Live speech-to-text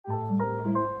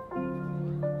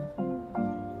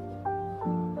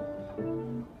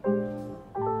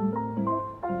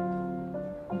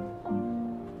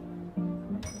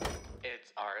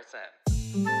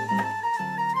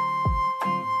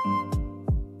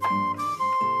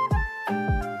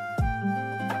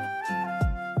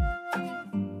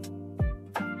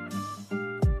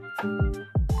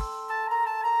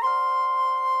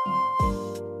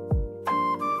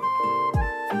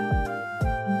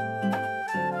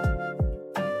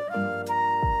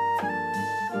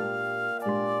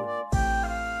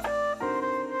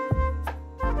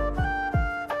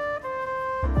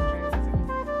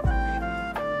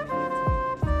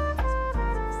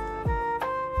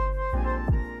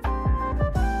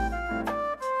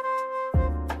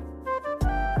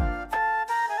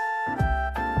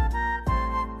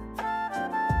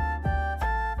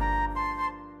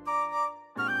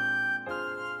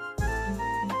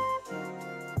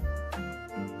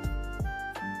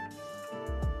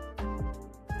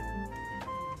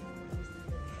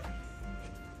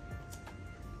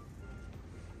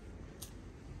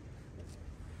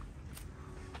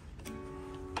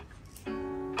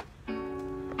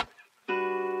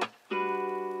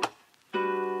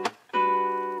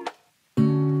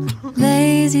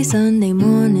Lazy Sunday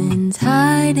mornings,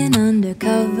 hiding under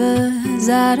covers.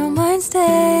 I don't mind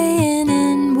staying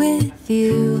in with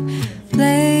you.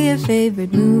 Play your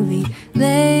favorite movie,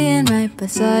 laying right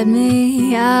beside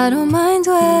me. I don't mind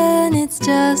when it's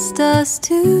just us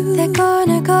two. That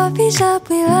corner coffee shop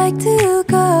we like to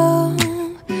go.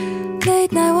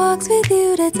 Late night walks with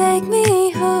you to take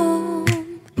me home.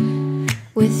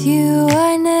 With you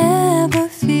I never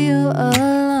feel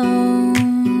alone.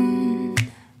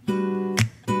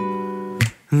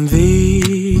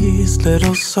 These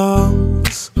little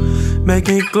songs make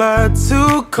me glad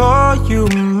to call you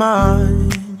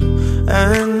mine.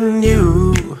 And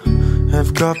you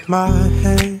have got my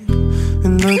head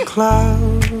in the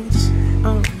clouds.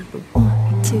 1,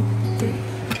 2, 3.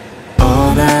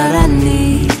 All that I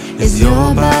need is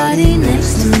your body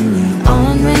next to me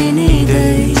on rainy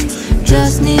days.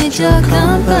 Just need your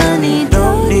company,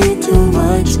 don't need too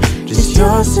much. Just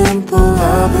your simple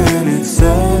love and it's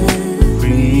everything.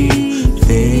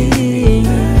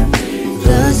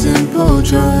 The simple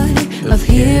joy of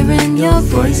hearing your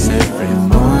voice every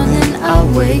morning. I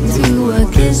wake to a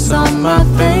kiss on my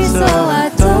face, so I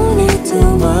don't need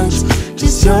too much.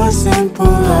 Just your simple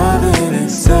love and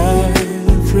it's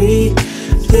everything.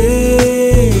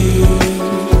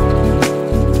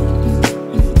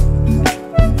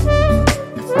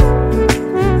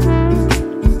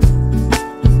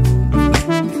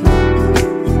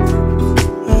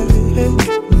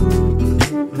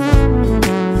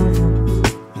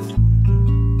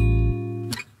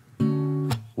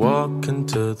 Walking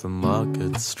to the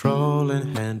market,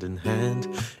 strolling hand in hand,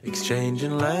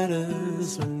 exchanging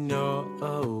letters when you're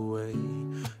away.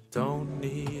 Don't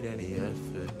need any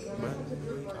effort.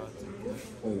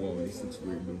 Oh wow, this looks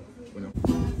great though.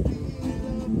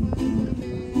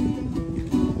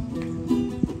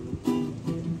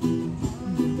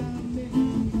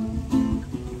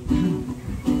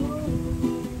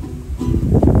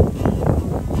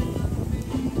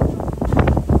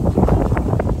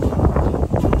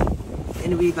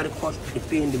 Anyway, you gotta cut the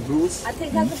pain, the bruise. I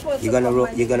think that's supposed you're gonna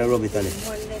rub it on it.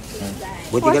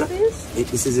 But What's you're gonna,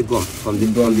 this is a gum from the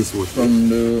from this wood. From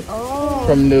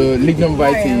the lignum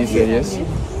vitae, you said, yes?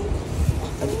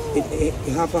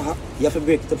 You have to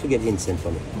break it up to get instant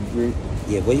from it. Great.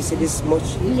 Yeah, but you see this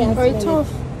much? Yeah, very tough.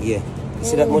 Yeah. You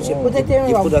see that much? You put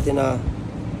that in a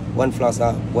one floss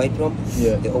of white rum,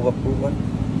 the overproof one,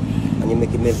 and you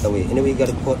make it melt away. Anyway, you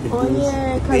gotta cut the bruise. Oh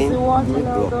yeah, because the water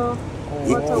now go.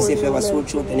 You see if you have a sore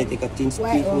throat and you take a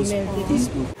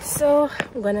teaspoon. So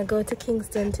I'm gonna go to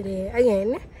Kingston today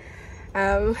again.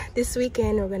 This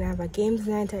weekend we're gonna have a games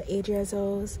night at Adria's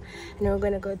house, and we're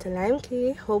gonna go to Lime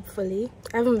Key, hopefully.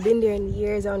 I haven't been there in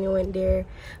years. I only went there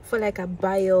for like a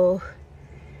bio,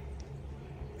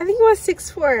 I think it was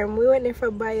 6th form. We went there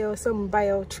for some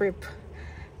bio trip.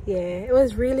 Yeah, it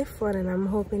was really fun, and I'm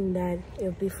hoping that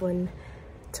it'll be fun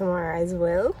tomorrow as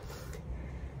well.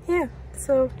 Yeah,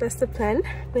 so that's the plan.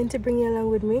 I'm going to bring you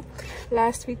along with me.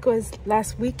 Last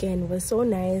weekend was so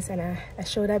nice, and I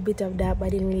showed a bit of that, but I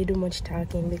didn't really do much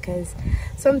talking because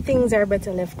some things are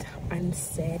better left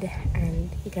unsaid,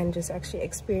 and you can just actually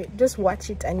just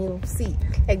watch it and you'll see.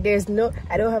 Like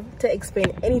I don't have to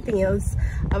explain anything else.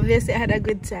 Obviously I had a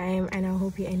good time, and I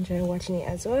hope you enjoy watching it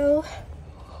as well.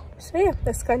 So yeah,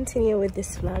 let's continue with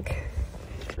this vlog.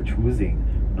 For choosing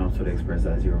Northwood Express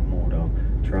as your mode of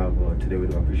travel. Today we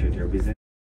do appreciate your visit.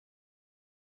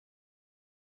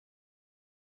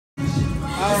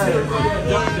 Alright,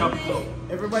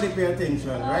 everybody pay attention.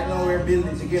 Right now we're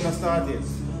building, the game has started.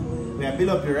 We are build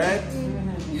up here, right?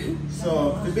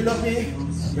 So to build up here,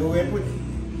 you're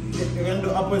going to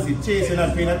do opposite, chasing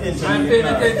and paying attention. I'm paying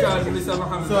attention, Mr.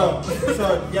 Muhammad. So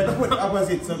you have to put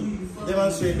opposite, so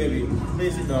demonstrate, baby.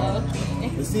 Place it down.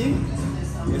 You see?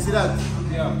 You see that?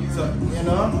 Yeah. So, you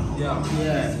know? Yeah.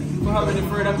 Yeah. If you have any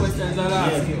further questions, I'll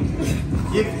ask you.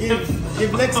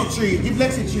 Give Lexi 3. Give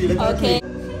Lexi 3. Okay.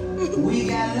 We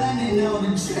got London on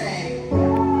the track.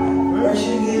 Where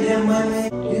should get that money?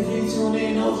 If you tune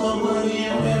in, no somebody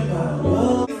and rap.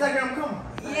 Instagram, come.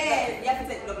 Yeah, you have to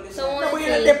take the So no, we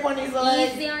don't dip on his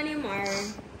leg. easy on him or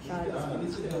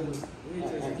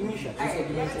Give me a shot.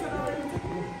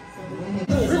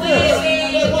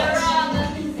 wait, you're wrong.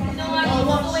 No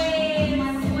one sway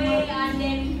and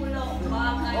then pull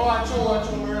up back. Oh, I show,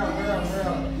 we're out.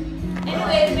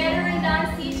 Anyways, better in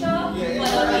dance teacher.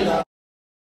 Yeah,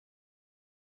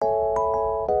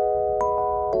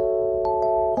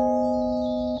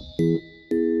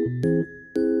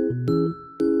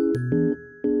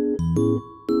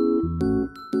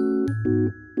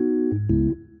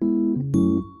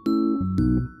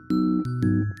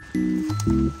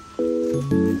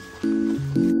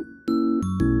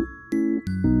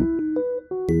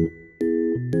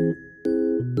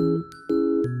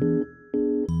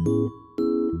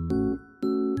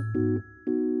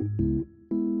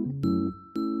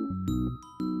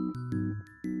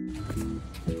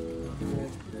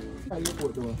 Las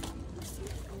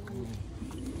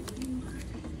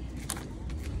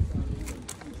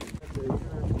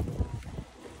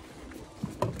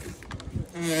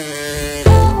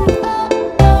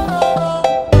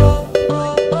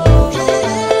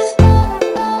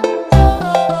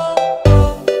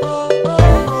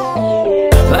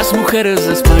mujeres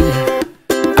de España,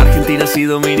 argentinas y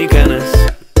dominicanas,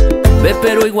 de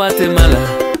Perú y Guatemala,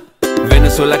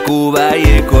 Venezuela, Cuba y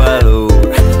Ecuador,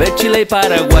 de Chile y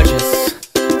paraguayas,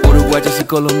 uruguayas y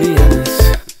colombianas,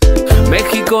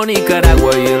 México,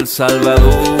 Nicaragua y El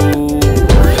Salvador.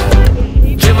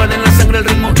 Llevan en la sangre el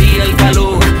ritmo y el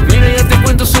calor. Mira, ya te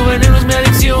cuento, su veneno es mi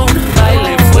adicción.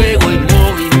 Baile, fuego y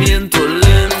movimiento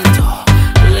lento,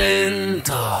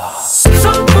 lento.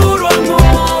 Son puro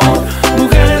amor,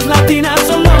 mujeres latinas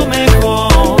son lo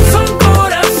mejor. Son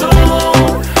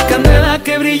corazón, candela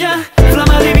que brilla,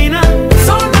 flama divina.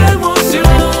 Son emoción,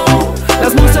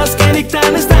 las musas que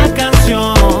dictan esta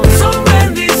canción. Son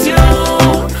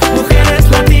bendición, mujeres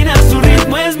latinas, su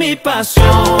ritmo es mi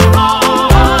pasión.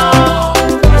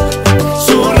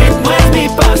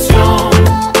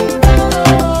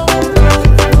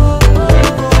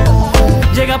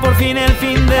 Por fin el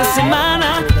fin de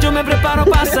semana, yo me preparo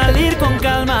para salir con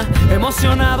calma,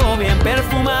 emocionado, bien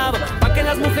perfumado, para que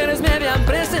las mujeres me vean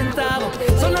presentado.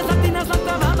 Son las latinas la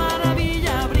octava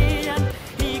maravilla, brillan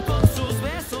y con sus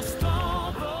besos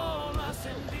todo lo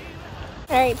hacen.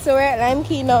 Alright, so we're at Lime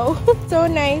Key now. So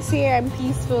nice here and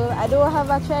peaceful. I don't have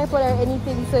a tripod or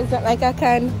anything, so it's not like I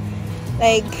can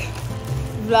like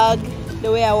vlog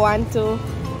the way I want to.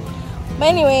 But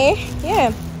anyway,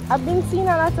 yeah, I've been seeing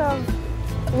a lot of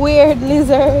weird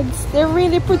lizards. They're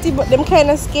really pretty, but them kind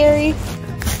of scary.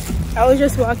 I was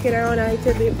just walking around a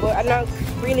little bit, but I'm not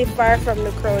really far from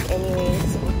the crowd anyway.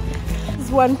 So there's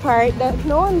one part that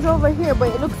no one's over here,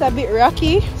 but it looks a bit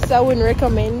rocky, so I wouldn't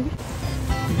recommend.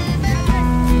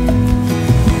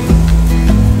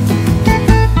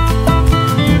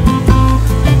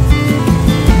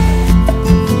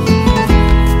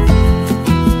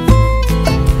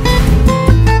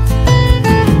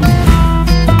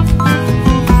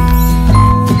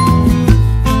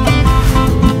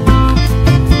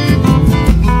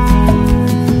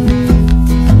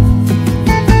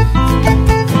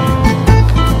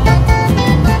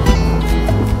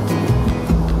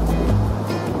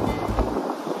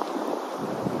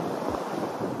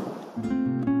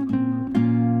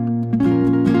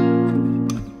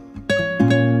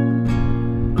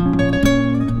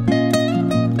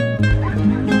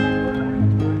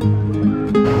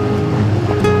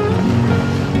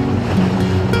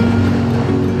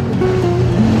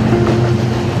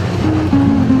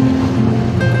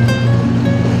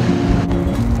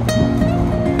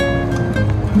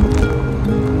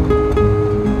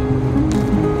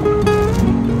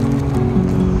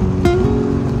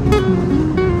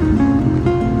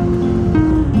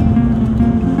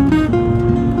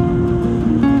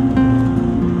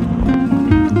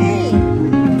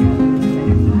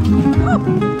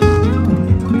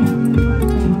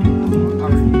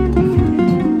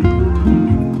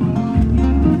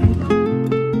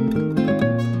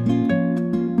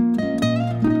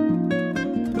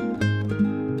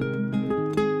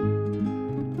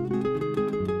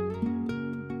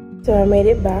 So I made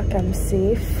it back, I'm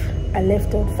safe. I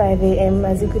left at 5 a.m.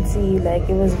 As you could see, like,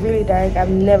 it was really dark. I've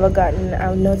never gotten a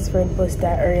Knutsford bus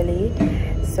that early,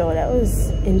 so that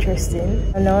was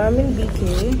interesting. And now I'm in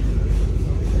BK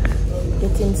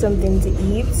getting something to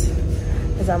eat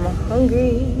because I'm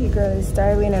hungry. Your girl is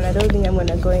starving and I don't think I'm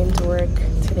gonna go into work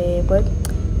today. But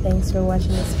thanks for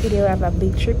watching this video. I have a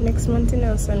big trip next month, you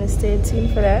know, so stay tuned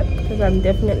for that because I'm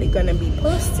definitely gonna be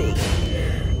posting,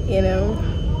 you know.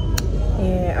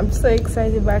 Yeah, I'm so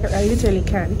excited back. I literally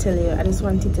can't tell you. I just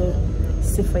want you to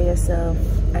see for yourself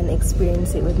and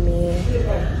experience it with me.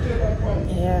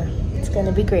 Yeah, it's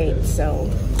gonna be great. So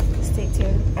stay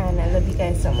tuned and I love you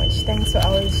guys so much. Thanks for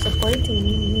always supporting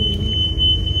me.